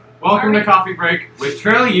Welcome to Coffee Break with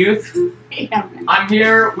Trail Youth. I'm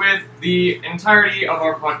here with the entirety of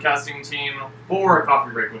our podcasting team for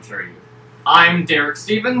Coffee Break with Trail Youth. I'm Derek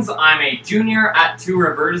Stevens. I'm a junior at Two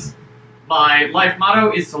Rivers. My life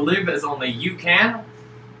motto is to live as only you can.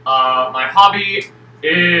 My hobbies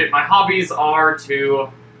are to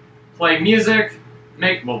play music,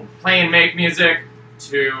 play and make music,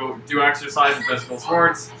 to do exercise and physical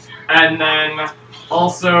sports, and then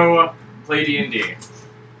also play D&D.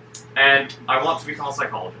 And I want to become a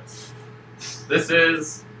psychologist. This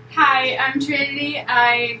is... Hi, I'm Trinity.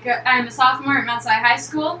 I'm a sophomore at Mount Sinai High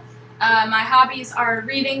School. My hobbies are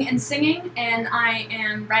reading and singing, and I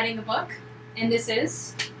am writing a book. And this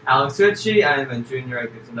is... Alex Ritchie. I'm a junior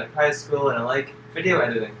at Gibson Neck High School, and I like video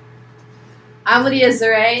editing. I'm Lydia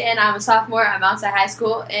Zaray, and I'm a sophomore at Mount Sinai High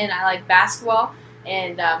School, and I like basketball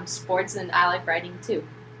and sports, and I like writing too.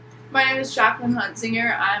 My name is Jacqueline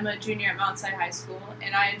Huntsinger. I'm a junior at Mount Sinai High School,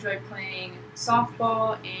 and I enjoy playing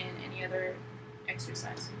softball and any other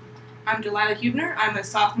exercise. I'm Delilah Hubner. I'm a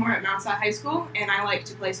sophomore at Mount Sinai High School, and I like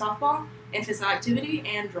to play softball and physical activity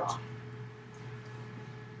and draw.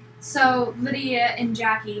 So, Lydia and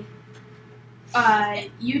Jackie,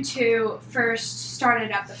 you two first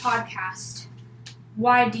started up the podcast.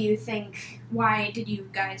 Why did you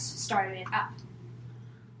guys start it up?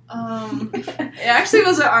 It actually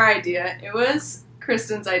wasn't our idea. It was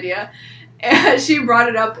Kristen's idea. And she brought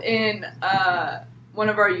it up in one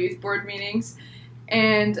of our youth board meetings,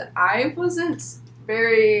 and I wasn't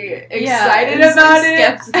very excited about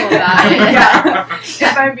it. Skeptical about it. Yeah.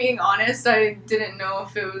 If I'm being honest, I didn't know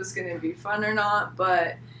if it was going to be fun or not,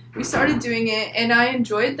 but we started doing it, and I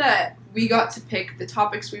enjoyed that we got to pick the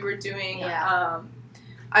topics we were doing. Yeah.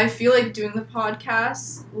 I feel like doing the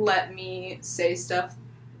podcast let me say stuff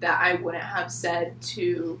that I wouldn't have said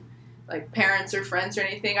to, like, parents or friends or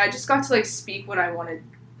anything. I just got to, like, speak what I wanted.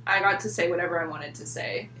 I got to say whatever I wanted to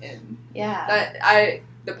say, and the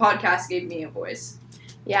podcast gave me a voice.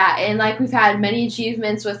 Yeah, and, like, we've had many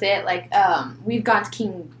achievements with it. Like, we've gone to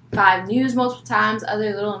King 5 News multiple times,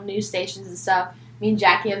 other little news stations and stuff. Me and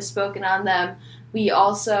Jackie have spoken on them. We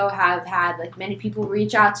also have had, like, many people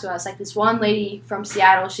reach out to us. Like, this one lady from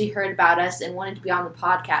Seattle, she heard about us and wanted to be on the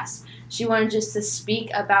podcast. She wanted just to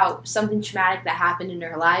speak about something traumatic that happened in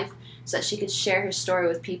her life so that she could share her story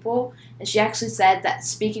with people. And she actually said that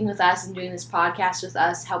speaking with us and doing this podcast with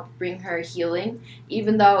us helped bring her healing.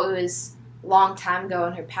 Even though it was a long time ago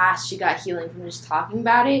in her past, she got healing from just talking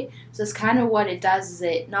about it. So it's kind of what it does, is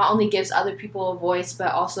it not only gives other people a voice,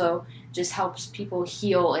 but also just helps people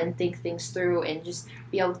heal and think things through and just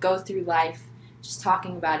be able to go through life just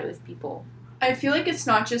talking about it with people. I feel like it's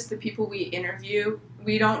not just the people we interview.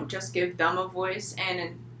 We don't just give them a voice,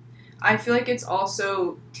 and I feel like it's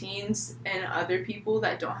also teens and other people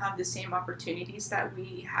that don't have the same opportunities that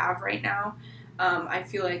we have right now. I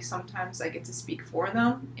feel like sometimes I get to speak for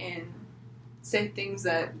them and say things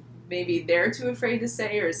that maybe they're too afraid to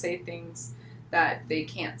say, or say things that they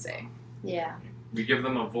can't say. Yeah. We give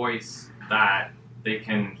them a voice that they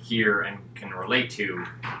can hear and can relate to,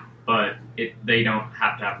 but they don't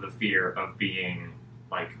have to have the fear of being,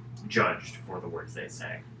 like, judged for the words they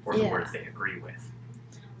say or the words they agree with.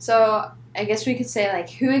 So I guess we could say, like,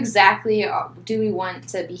 who exactly do we want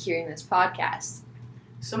to be hearing this podcast?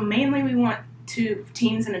 So mainly we want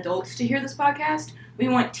teens and adults to hear this podcast. We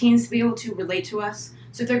want teens to be able to relate to us.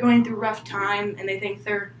 So if they're going through a rough time and they think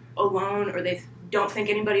they're alone, or they don't think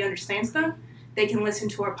anybody understands them, they can listen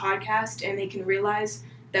to our podcast and they can realize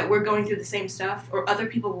that we're going through the same stuff, or other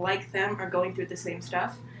people like them are going through the same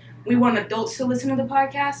stuff. We want adults to listen to the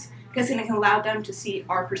podcast because then it can allow them to see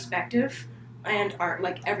our perspective and our,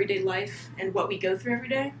 like, everyday life and what we go through every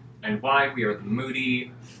day. And why we are the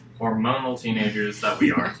moody, hormonal teenagers that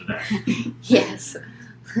we are today. Yes.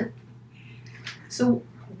 So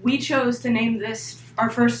we chose to name this, our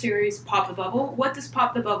first series, Pop the Bubble. What does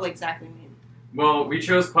Pop the Bubble exactly mean? Well, we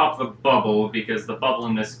chose Pop the Bubble because the bubble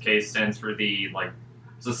in this case stands for the, like,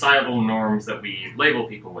 societal norms that we label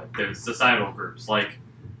people with. Those societal groups, like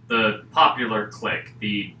the popular clique,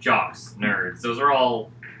 the jocks, nerds. Those are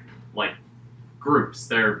all, like, groups.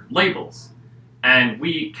 They're labels. And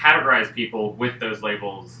we categorize people with those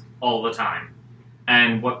labels all the time.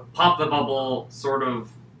 And what Pop the Bubble sort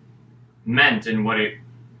of meant, and what its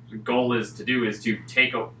goal is to do, is to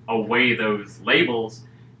take away those labels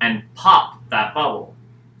and pop that bubble.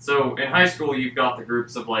 So in high school, you've got the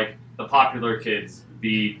groups of, like, the popular kids,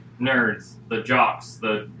 the nerds, the jocks,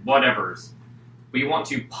 the whatevers. We want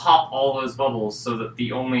to pop all those bubbles so that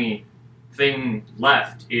the only thing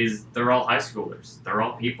left is they're all high schoolers. They're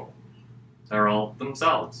all people. They're all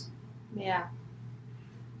themselves. Yeah.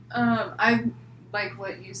 like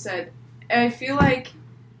what you said, I feel like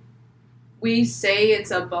we say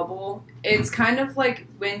it's a bubble. It's kind of like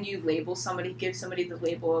when you label somebody, give somebody the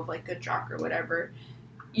label of like a jock or whatever.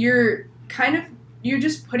 You're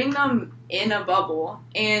just putting them in a bubble,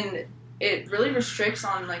 and it really restricts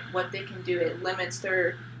on like what they can do. It limits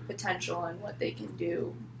their potential and what they can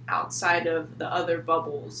do outside of the other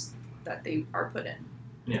bubbles that they are put in.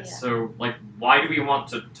 Yes. Yeah. So, like, why do we want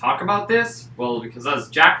to talk about this? Well, because as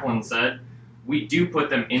Jacqueline said, we do put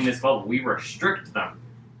them in this bubble. We restrict them,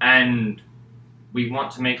 and we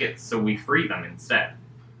want to make it so we free them instead.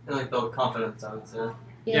 And like build confidence, I would say.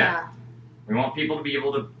 Yeah. We want people to be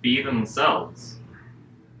able to be themselves.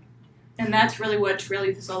 And that's really what Trail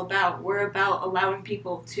Youth is all about. We're about allowing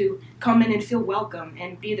people to come in and feel welcome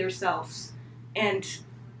and be themselves. And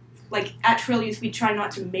like at Trail Youth, we try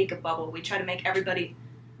not to make a bubble. We try to make everybody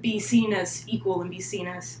be seen as equal and be seen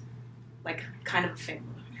as like kind of a family.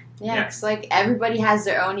 Yeah, because like everybody has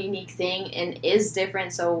their own unique thing and is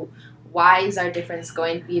different. So why is our difference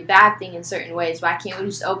going to be a bad thing in certain ways? Why can't we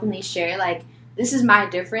just openly share like, this is my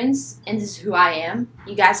difference and this is who I am.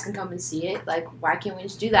 You guys can come and see it. Like, why can't we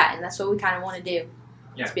just do that? And that's what we kind of want to do.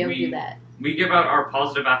 Yeah, To be able to do that. We give out our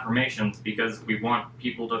positive affirmations because we want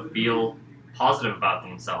people to feel positive about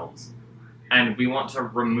themselves. And we want to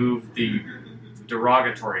remove the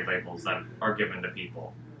derogatory labels that are given to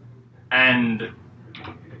people. And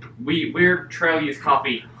we're Trail Youth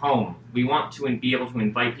Coffee home. We want to be able to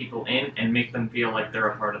invite people in and make them feel like they're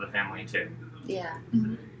a part of the family too. Yeah.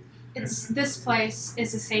 This place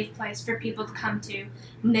is a safe place for people to come to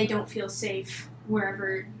when they don't feel safe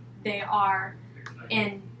wherever they are,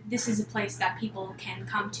 and this is a place that people can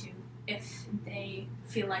come to if they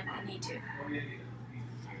feel like they need to.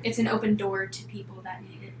 It's an open door to people that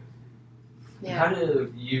need it. How Yeah.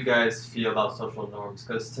 do you guys feel about social norms?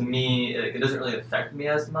 Because to me, it doesn't really affect me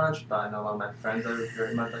as much, but I know a lot of my friends are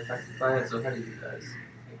very much affected by it. So how do you guys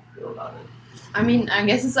feel about it? I mean, I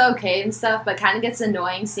guess it's okay and stuff, but kind of gets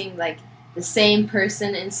annoying seeing like the same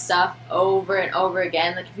person and stuff over and over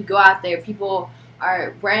again. Like if you go out there, people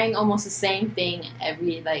are wearing almost the same thing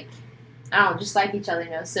every like, I don't know, just like each other,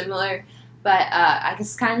 similar. But I guess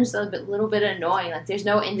it's kind of just a little bit annoying. Like there's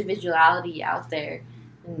no individuality out there.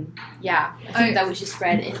 And yeah, I think that we should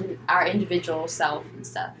spread our individual self and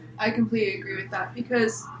stuff. I completely agree with that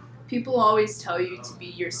because people always tell you to be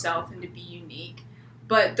yourself and to be unique,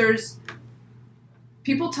 but there's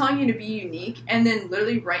people telling you to be unique, and then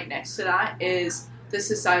literally right next to that is the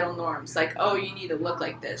societal norms, like, oh, you need to look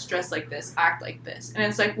like this, dress like this, act like this, and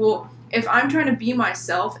it's like, well, if I'm trying to be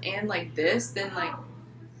myself and like this, then like,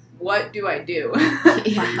 what do I do? Are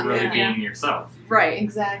you really Yeah. being yourself? Right.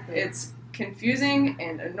 Exactly. It's confusing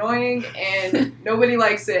and annoying, and nobody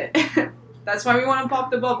likes it. That's why we want to pop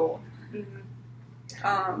the bubble.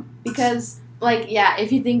 Because, like, yeah,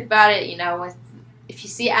 if you think about it, if you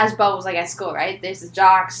see it as bubbles, like at school, right? There's the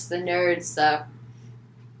jocks, the nerds, the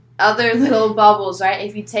other little bubbles, right?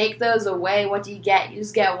 If you take those away, what do you get? You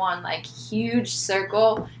just get one, like, huge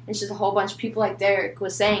circle. It's just a whole bunch of people, like Derek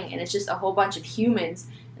was saying, and it's just a whole bunch of humans.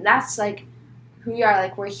 And that's, like, who we are.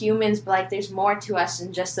 Like, we're humans, but, like, there's more to us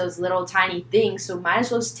than just those little tiny things, so might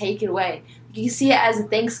as well just take it away. You can see it as a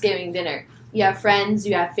Thanksgiving dinner. You have friends,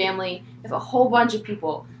 you have family, you have a whole bunch of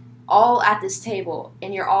people all at this table,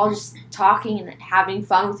 and you're all just talking and having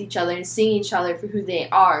fun with each other and seeing each other for who they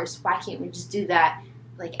are. So why can't we just do that,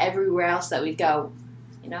 like, everywhere else that we go,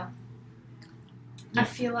 I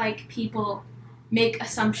feel like people make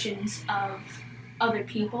assumptions of other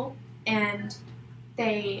people, and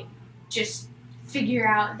they just figure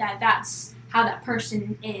out that that's how that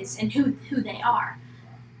person is and who they are.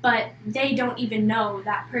 But they don't even know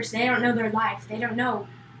that person. They don't know their life. They don't know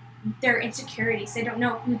their insecurities. They don't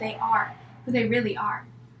know who they are, who they really are.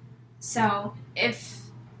 So if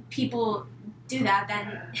people do that,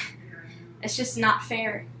 then it's just not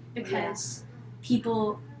fair, because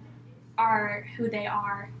people are who they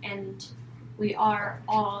are, and we are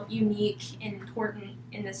all unique and important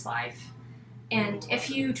in this life. And if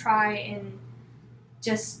you try and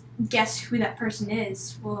just guess who that person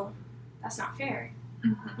is, well, that's not fair.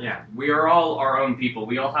 Yeah, we are all our own people.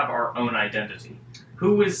 We all have our own identity.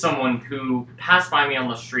 Who is someone who passed by me on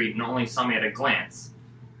the street and only saw me at a glance?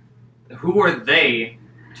 Who are they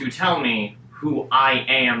to tell me who I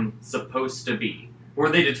am supposed to be? Who are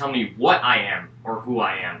they to tell me what I am or who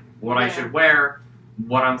I am? What I should wear?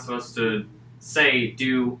 What I'm supposed to say,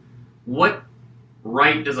 do? What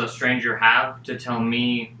right does a stranger have to tell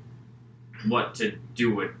me what to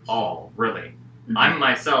do at all, really? I'm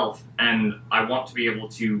myself, and I want to be able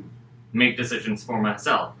to make decisions for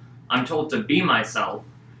myself. I'm told to be myself,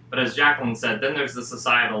 but as Jacqueline said, then there's the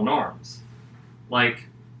societal norms. like,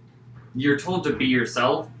 you're told to be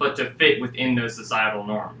yourself, but to fit within those societal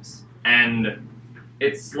norms. And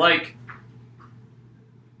it's like,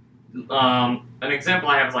 an example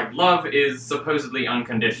I have is like, love is supposedly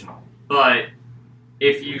unconditional. But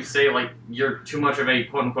if you say, like, you're too much of a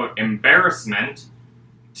quote-unquote embarrassment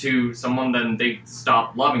to someone, then they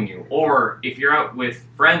stop loving you. Or if you're out with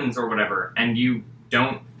friends or whatever, and you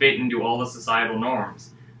don't fit into all the societal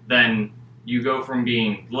norms, then you go from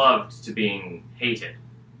being loved to being hated.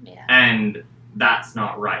 Yeah. And that's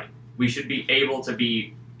not right. We should be able to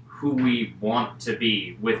be who we want to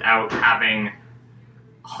be without having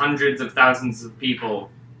hundreds of thousands of people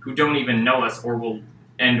who don't even know us or will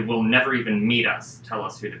never even meet us tell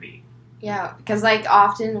us who to be. Yeah, because, like,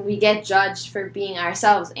 often we get judged for being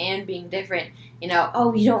ourselves and being different. You know,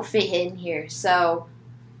 oh, you don't fit in here, so,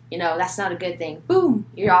 you know, that's not a good thing. Boom,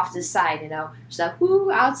 you're off to the side, you know. Just like,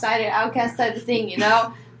 woo, outsider, outcast type of thing, you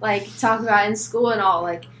know. Like, talk about in school and all,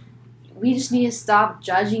 like, we just need to stop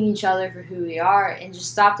judging each other for who we are and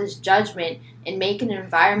just stop this judgment and make an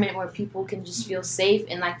environment where people can just feel safe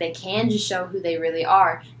and like they can just show who they really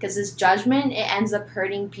are. Because this judgment, it ends up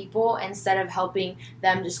hurting people instead of helping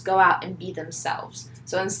them just go out and be themselves.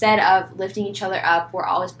 So instead of lifting each other up, we're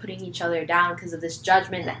always putting each other down because of this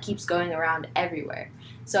judgment that keeps going around everywhere.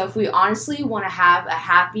 So if we honestly want to have a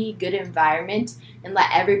happy, good environment and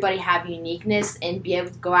let everybody have uniqueness and be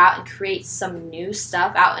able to go out and create some new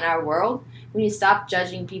stuff out in our world, we need to stop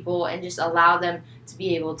judging people and just allow them to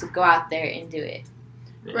be able to go out there and do it.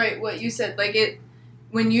 Right, what you said, like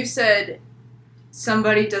when you said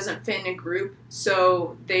somebody doesn't fit in a group,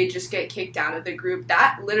 so they just get kicked out of the group,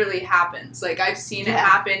 that literally happens. Like, I've seen it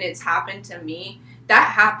happen, it's happened to me.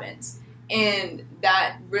 That happens. And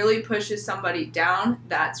that really pushes somebody down.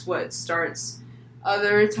 That's what starts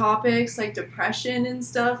other topics like depression and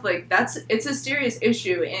stuff. Like, it's a serious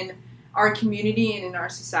issue in our community and in our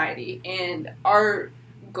society. And our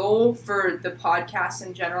goal for the podcast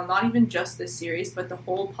in general, not even just this series, but the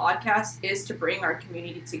whole podcast, is to bring our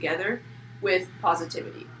community together with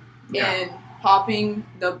positivity. Yeah. And popping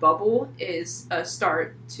the bubble is a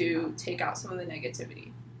start to take out some of the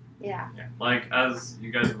negativity. Yeah. Yeah. Like, as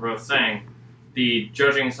you guys were both saying, the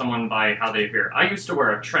judging someone by how they appear. I used to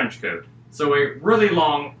wear a trench coat. So a really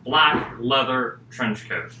long black leather trench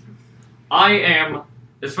coat. I am,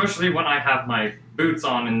 especially when I have my boots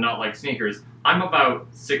on and not like sneakers, I'm about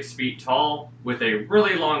 6 feet tall with a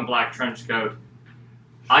really long black trench coat.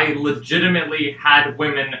 I legitimately had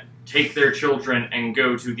women take their children and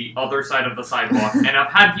go to the other side of the sidewalk, and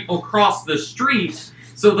I've had people cross the street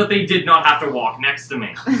so that they did not have to walk next to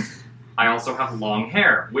me. I also have long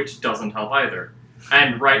hair, which doesn't help either.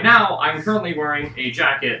 And right now, I'm currently wearing a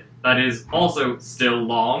jacket that is also still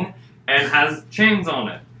long and has chains on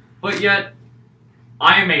it. But yet,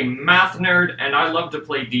 I am a math nerd and I love to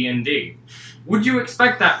play D&D. Would you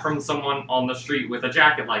expect that from someone on the street with a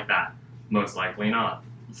jacket like that? Most likely not.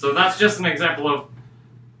 So that's just an example of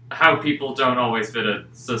how people don't always fit a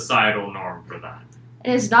societal norm for that.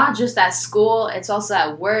 And it's not just at school, it's also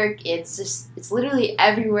at work, it's literally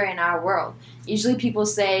everywhere in our world. Usually people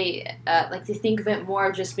say, like, they think of it more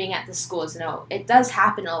of just being at the schools. No, it does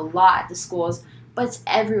happen a lot at the schools, but it's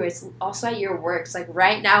everywhere. It's also at your works. Like,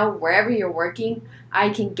 right now, wherever you're working, I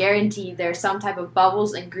can guarantee there's some type of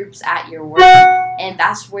bubbles and groups at your work. And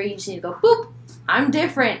that's where you just need to go, boop, I'm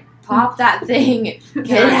different. Pop that thing.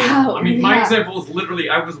 Get out. I mean, my example is literally,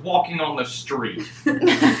 I was walking on the street.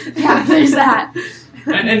 Yeah, there's that.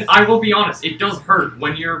 And I will be honest, it does hurt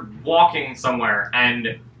when you're walking somewhere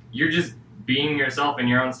and you're just being yourself in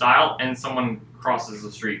your own style and someone crosses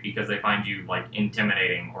the street because they find you, like,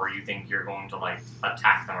 intimidating or you think you're going to, like,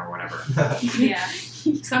 attack them or whatever. Yeah.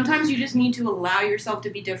 Sometimes you just need to allow yourself to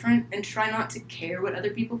be different and try not to care what other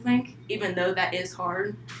people think, even though that is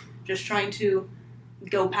hard. Just trying to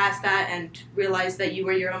go past that and realize that you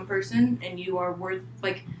are your own person and you are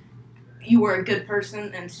you are a good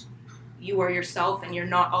person and you are yourself and you're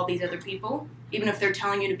not all these other people. Even if they're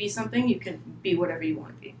telling you to be something, you can be whatever you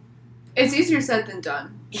want to be. It's easier said than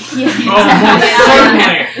done. Yeah.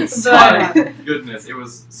 Oh, most certainly. But,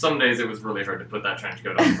 Goodness, some days it was really hard to put that trench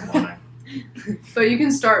coat on in the morning. but you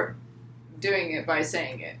can start doing it by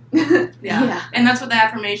saying it. Yeah. And that's what the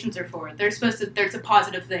affirmations are for. There's a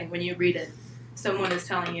positive thing when you read it. Someone is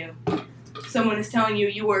telling you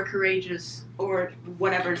you are courageous or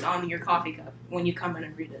whatever's on your coffee cup when you come in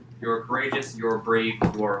and read it. You're courageous, you're brave,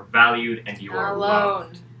 you are valued, and you are Not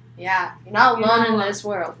loved. alone. Yeah, you're not alone in this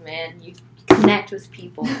world, man. You connect with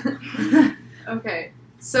people. Okay,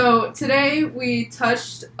 so today we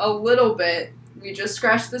touched a little bit. We just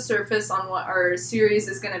scratched the surface on what our series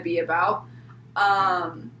is going to be about.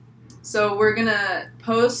 So we're gonna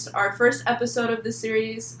post our first episode of the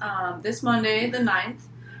series this Monday, the 9th,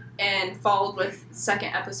 and followed with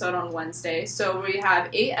second episode on Wednesday. So we have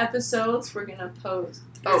 8 episodes. We're gonna post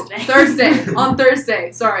Thursday on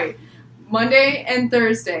Thursday. Sorry, Monday and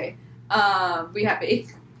Thursday. We have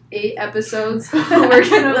 8 episodes. We're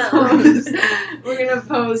gonna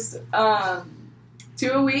post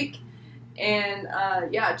 2 a week. And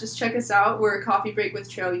just check us out. We're Coffee Break with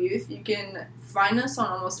Trail Youth. You can find us on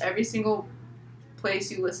almost every single place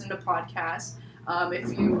you listen to podcasts.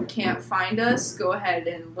 If you can't find us, go ahead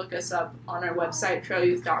and look us up on our website,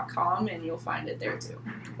 trailyouth.com, and you'll find it there too.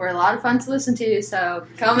 We're a lot of fun to listen to, so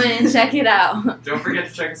come in and check it out. Don't forget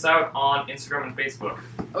to check us out on Instagram and Facebook.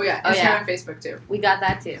 Oh yeah, Instagram and Facebook too. We got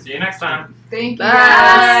that too. See you next time. Thank you.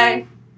 Bye. Guys.